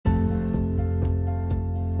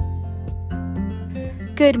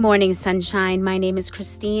Good morning, sunshine. My name is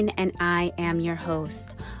Christine, and I am your host.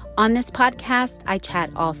 On this podcast, I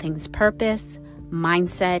chat all things purpose,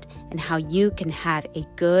 mindset, and how you can have a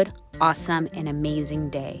good, awesome, and amazing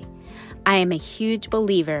day. I am a huge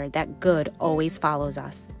believer that good always follows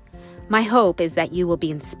us. My hope is that you will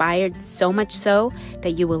be inspired so much so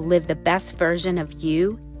that you will live the best version of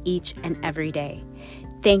you each and every day.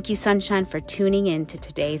 Thank you, sunshine, for tuning in to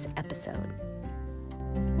today's episode.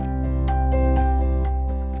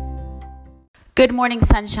 Good morning,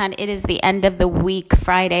 sunshine. It is the end of the week,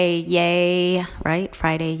 Friday, yay, right?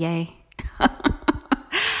 Friday, yay.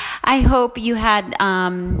 I hope you had,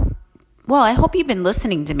 I hope you've been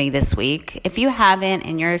listening to me this week. If you haven't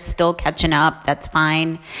and you're still catching up, that's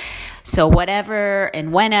fine. So whatever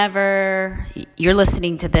and whenever you're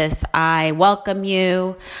listening to this, I welcome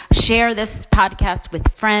you. Share this podcast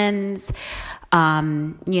with friends.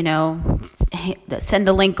 Send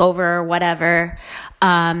the link over or whatever.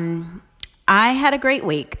 I had a great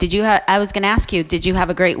week. I was going to ask you, did you have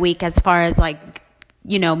a great week as far as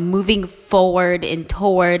moving forward and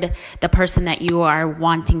toward the person that you are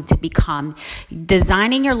wanting to become,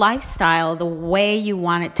 designing your lifestyle the way you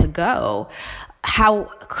want it to go,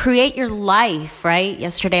 create your life, right?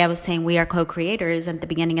 Yesterday I was saying we are co-creators. At the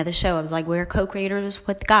beginning of the show, I was like, we're co-creators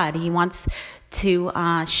with God. He wants to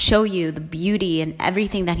show you the beauty and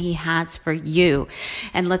everything that he has for you.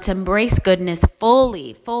 And let's embrace goodness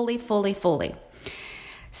fully.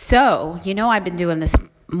 So, I've been doing this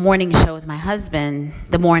morning show with my husband,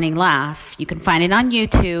 The Morning Laugh. You can find it on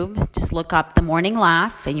YouTube. Just look up The Morning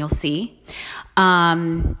Laugh and you'll see.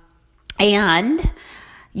 And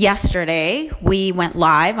yesterday we went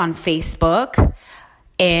live on Facebook,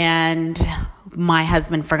 and my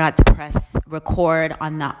husband forgot to press record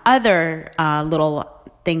on the other little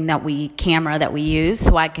camera that we use,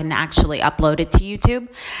 so I can actually upload it to YouTube.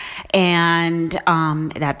 And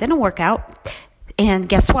that didn't work out. And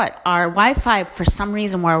guess what? Our Wi-Fi, for some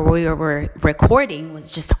reason, where we were recording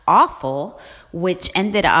was just awful, which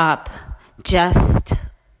ended up just,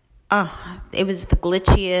 it was the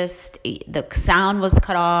glitchiest. The sound was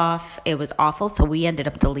cut off. It was awful. So we ended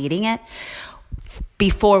up deleting it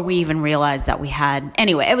before we even realized that we had.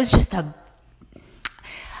 Anyway, it was just I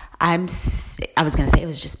was going to say it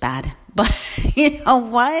was just bad. But you know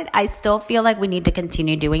what? I still feel like we need to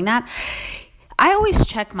continue doing that. I always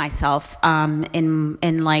check myself when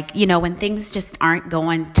things just aren't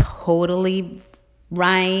going totally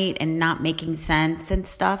right and not making sense and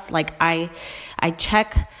stuff. Like I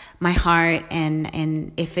check my heart,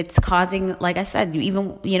 and if it's causing, like I said,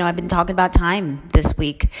 I've been talking about time this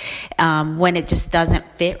week, when it just doesn't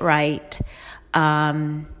fit right,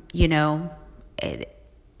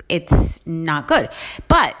 it's not good.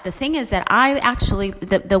 But the thing is that I actually,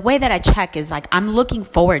 the way that I check is like, I'm looking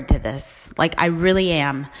forward to this. Like I really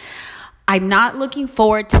am. I'm not looking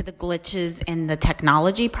forward to the glitches and the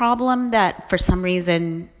technology problem that for some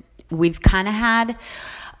reason we've kind of had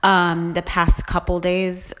the past couple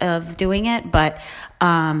days of doing it. But,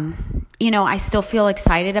 I still feel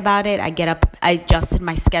excited about it. I adjusted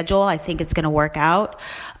my schedule. I think it's going to work out.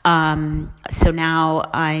 So now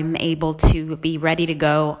I'm able to be ready to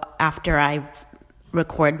go after I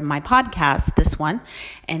record my podcast, this one,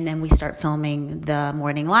 and then we start filming the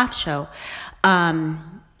Morning Laugh show.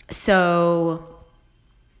 So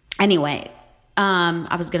anyway,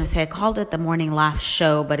 I was going to say I called it the Morning Laugh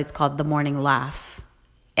show, but it's called the Morning Laugh.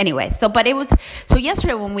 Anyway, so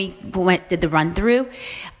yesterday when we did the run through,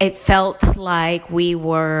 it felt like we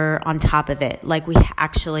were on top of it. Like we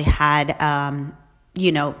actually had,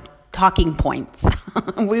 talking points.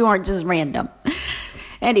 We weren't just random.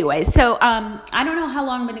 Anyway, so I don't know how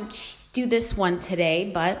long I'm going to do this one today,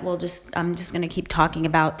 but I'm just going to keep talking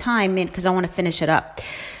about time because I want to finish it up.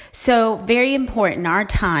 So very important, our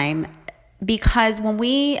time, because when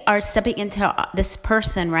we are stepping into this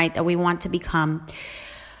person, right, that we want to become,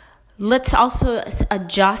 let's also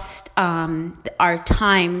adjust our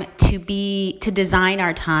time to design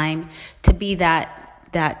our time to be that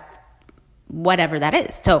whatever that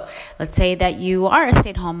is. So let's say that you are a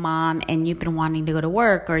stay-at-home mom and you've been wanting to go to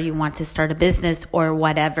work, or you want to start a business or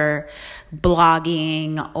whatever,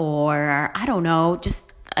 blogging, or I don't know,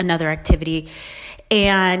 just another activity.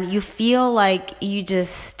 And you feel like you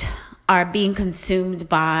just are being consumed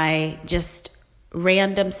by just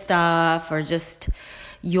random stuff, or just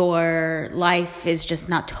your life is just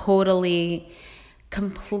not totally,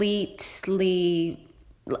 completely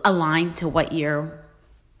aligned to what you're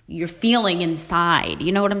feeling inside.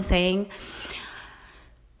 You know what I'm saying?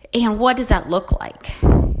 And what does that look like?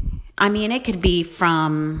 I mean, it could be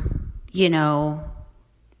from,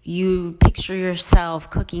 you picture yourself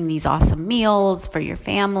cooking these awesome meals for your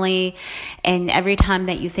family. And every time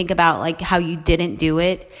that you think about like how you didn't do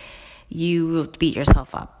it, you beat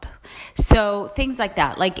yourself up. So things like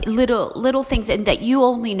that, like little things, and that you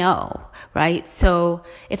only know, right? So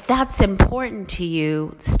if that's important to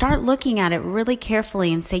you, start looking at it really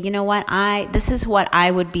carefully and say, you know what, this is what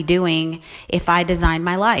I would be doing if I designed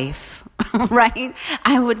my life, right?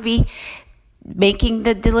 I would be making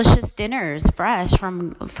the delicious dinners fresh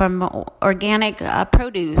from organic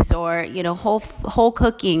produce, or whole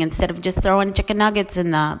cooking instead of just throwing chicken nuggets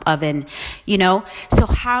in the oven. So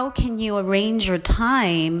how can you arrange your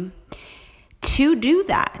time to do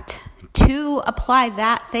that, to apply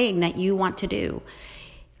that thing that you want to do?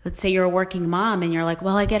 Let's say you're a working mom and you're like,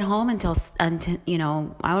 well, I get home until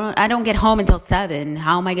I don't get home until 7.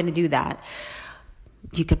 How am I going to do that?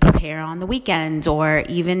 You could prepare on the weekends, or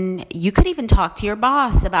you could even talk to your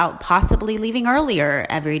boss about possibly leaving earlier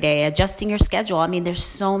every day, adjusting your schedule. I mean, there's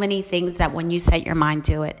so many things that when you set your mind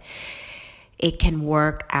to it, it can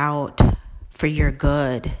work out for your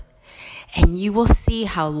good. And you will see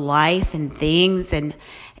how life and things and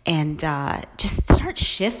just start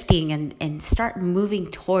shifting and start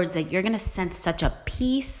moving towards that. You're going to sense such a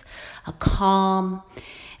peace, a calm,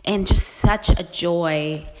 and just such a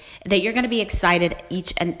joy that you're going to be excited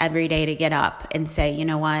each and every day to get up and say, you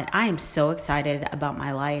know what, I am so excited about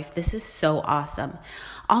my life. This is so awesome.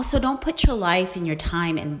 Also, don't put your life and your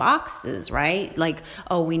time in boxes, right? Like,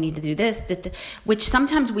 oh, we need to do this, which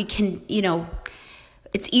sometimes we can,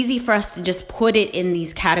 it's easy for us to just put it in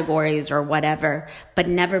these categories or whatever, but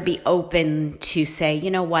never be open to say,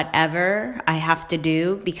 whatever I have to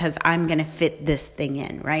do because I'm going to fit this thing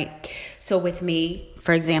in, right? So with me,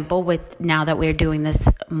 for example, now that we're doing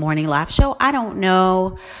this morning laugh show, I don't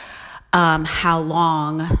know how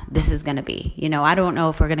long this is going to be. I don't know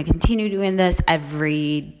if we're going to continue doing this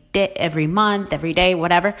every day, every month, every day,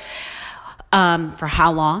 whatever. For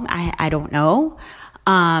how long, I don't know.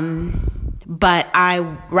 But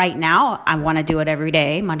right now, I want to do it every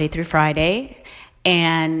day, Monday through Friday.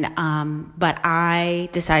 But I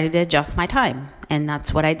decided to adjust my time, and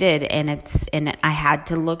that's what I did. And I had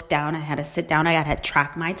to look down, I had to sit down, I had to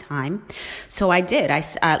track my time. So I did.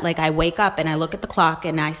 I wake up and I look at the clock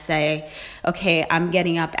and I say, okay, I'm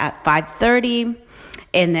getting up at 5:30.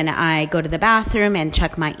 And then I go to the bathroom and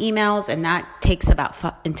check my emails, and that takes about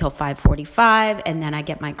until 5:45. And then I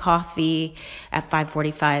get my coffee at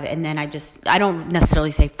 5:45. And then I don't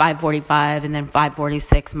necessarily say 5:45 and then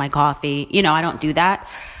 5:46 my coffee. I don't do that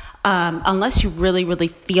unless you really, really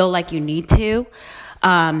feel like you need to.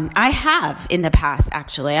 I have in the past,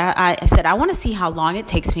 actually. I said, I want to see how long it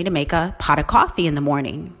takes me to make a pot of coffee in the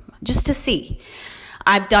morning, just to see.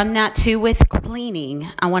 I've done that too with cleaning.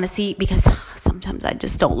 I want to see, because sometimes I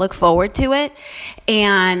just don't look forward to it.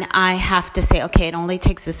 And I have to say, okay, it only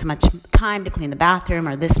takes this much time to clean the bathroom,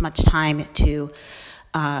 or this much time to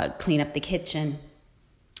clean up the kitchen.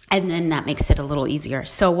 And then that makes it a little easier.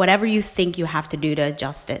 So whatever you think you have to do to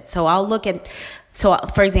adjust it. So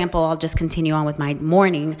for example, I'll just continue on with my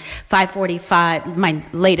morning, 5:45, my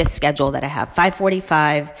latest schedule that I have,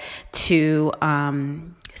 5:45 to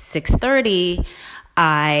 6:30.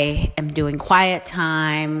 I am doing quiet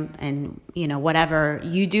time, and whatever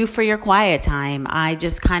you do for your quiet time, I'm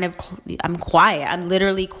quiet. I'm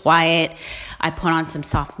literally quiet. I put on some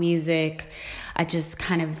soft music. I just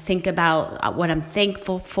kind of think about what I'm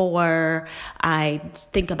thankful for. I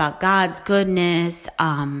think about God's goodness.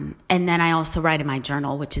 And then I also write in my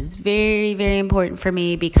journal, which is very, very important for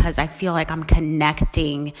me, because I feel like I'm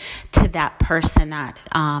connecting to that person that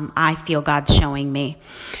I feel God's showing me.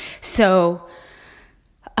 So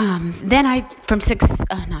then from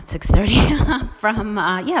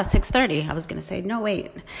 6:30, I was going to say, no,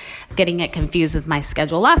 wait, I'm getting it confused with my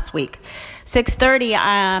schedule last week. 6:30,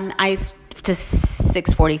 to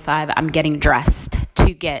 6:45, I'm getting dressed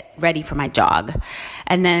to get ready for my jog.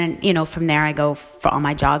 And then, from there I go on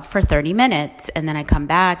my jog for 30 minutes, and then I come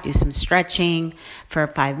back, do some stretching for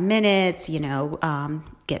 5 minutes,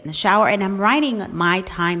 get in the shower, and I'm writing my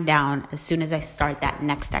time down as soon as I start that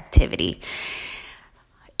next activity.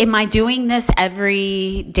 Am I doing this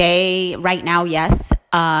every day right now? Yes.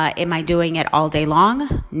 Am I doing it all day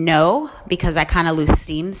long? No, because I kind of lose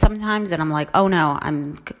steam sometimes, and I'm like, oh no,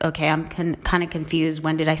 I'm kind of confused.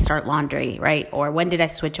 When did I start laundry, right? Or when did I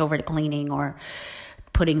switch over to cleaning or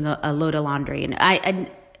putting a load of laundry? And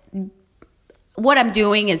what I'm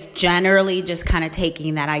doing is generally just kind of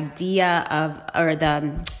taking that idea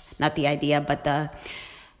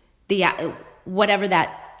whatever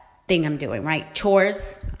that thing I'm doing, right?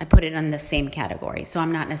 Chores, I put it in the same category. So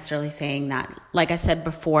I'm not necessarily saying that, like I said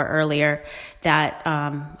before earlier, that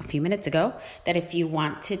a few minutes ago, that if you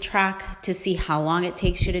want to track to see how long it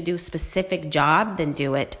takes you to do a specific job, then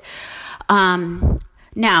do it.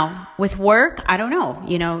 Now, with work, I don't know.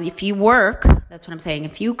 If you work, that's what I'm saying.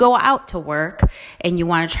 If you go out to work and you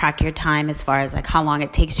want to track your time as far as like how long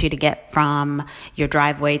it takes you to get from your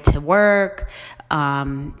driveway to work,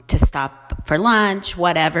 to stop for lunch,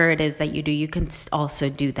 whatever it is that you do, you can also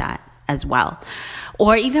do that as well.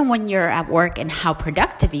 Or even when you're at work and how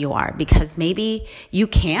productive you are, because maybe you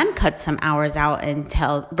can cut some hours out and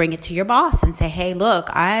bring it to your boss and say, hey, look,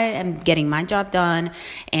 I am getting my job done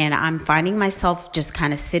and I'm finding myself just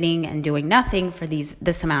kind of sitting and doing nothing for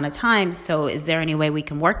this amount of time. So is there any way we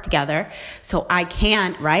can work together? So I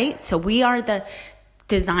can, right? So we are the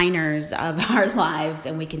designers of our lives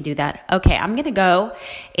and we can do that. Okay, I'm going to go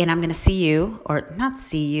and I'm going to see you, or not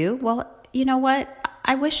see you. Well, you know what?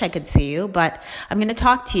 I wish I could see you, but I'm going to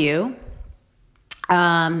talk to you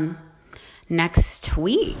next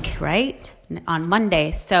week, right? On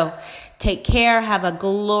Monday. So take care. Have a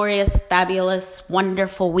glorious, fabulous,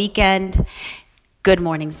 wonderful weekend. Good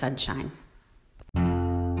morning, sunshine.